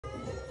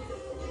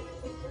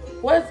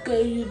What's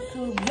good, YouTube?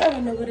 You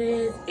already know what it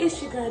is.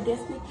 It's your girl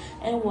Destiny,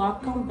 and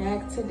welcome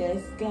back to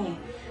this game.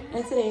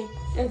 And today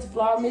it's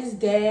Vlogmas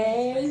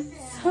Day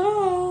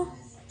 2.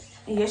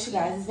 And yes, you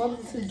guys, it's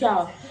Vlogmas 2.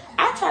 Y'all,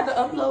 I tried to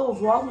upload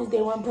Vlogmas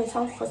Day 1, but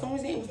for some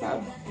reason it was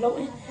not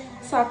loading,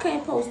 so I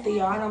couldn't post it,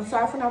 y'all. And I'm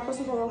sorry for not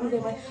posting for Vlogmas Day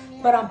 1,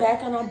 but I'm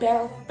back and I'm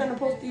better. I'm gonna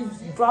post these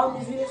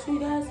Vlogmas videos for you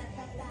guys.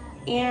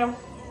 And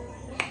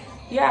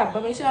yeah,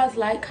 but make sure you guys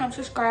like, comment,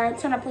 subscribe,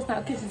 turn on post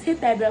notifications, hit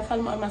that bell,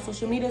 follow me on my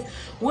social medias.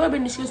 Will be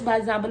in the description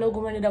box down below.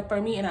 Go run it up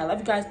for me, and I love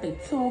you guys. Stay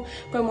tuned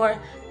for more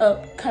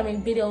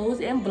upcoming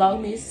videos and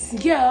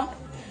Vlogmas. Yeah.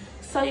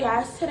 So you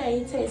guys,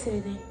 today.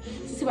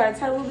 See, by the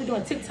time we'll be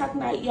doing TikTok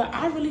night, yeah,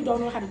 I really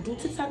don't know how to do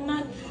TikTok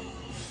night,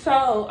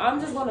 so I'm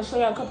just gonna show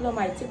you a couple of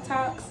my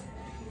TikToks,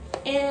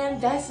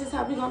 and that's just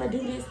how we're gonna do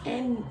this.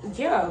 And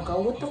yeah,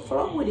 go with the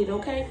flow with it,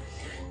 okay?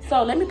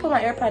 So let me put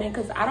my AirPod in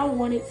because I don't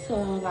want it to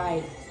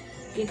like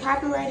get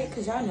copyrighted,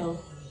 because y'all know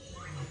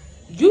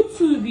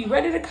YouTube be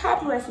ready to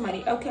copyright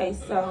somebody. Okay,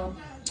 so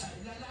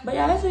but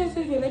y'all, let's just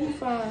see. Let me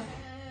find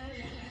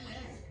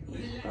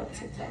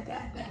TikTok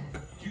app back.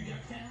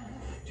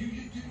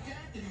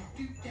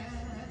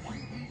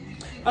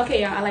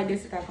 Okay, y'all, I like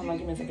this TikTok. Come on,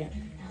 give me a second.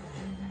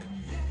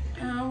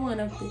 I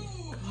wanna feel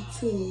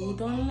too.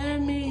 Don't let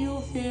me,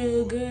 you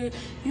feel good.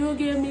 You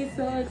get me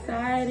so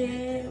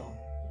excited.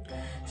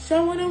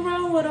 Showing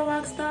around with a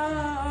rock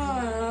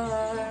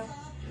star.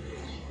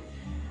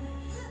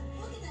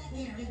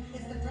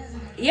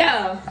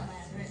 Yeah,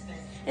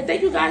 and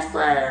thank you guys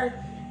for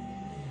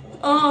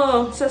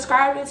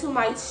subscribing to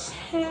my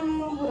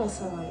channel. What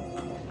else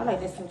I like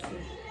this one too.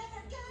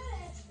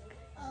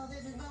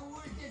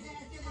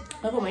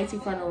 I put my auntie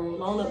front room,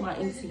 roll up my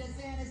auntie.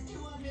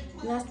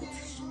 Last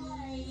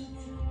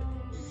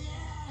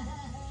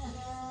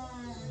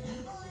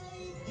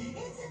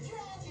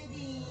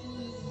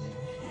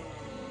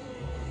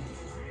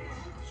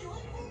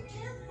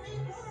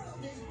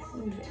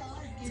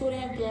to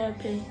that blood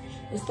pain.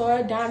 It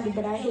started down,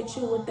 but I hit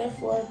you with that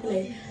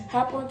foreplay.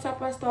 Hop on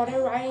top, I started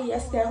riding,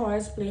 yes, that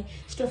horseplay.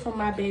 Straight from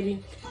my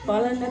baby,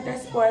 balling at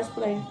that sports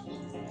play.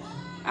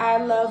 I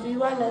love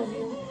you, I love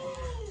you.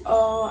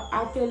 Oh,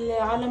 I feel it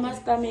all in my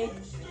stomach.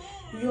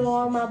 You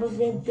are my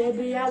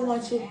baby, I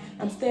want you.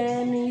 I'm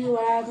staring in your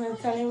eyes and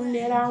telling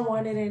you that I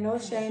want it. Ain't no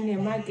shame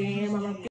in my game.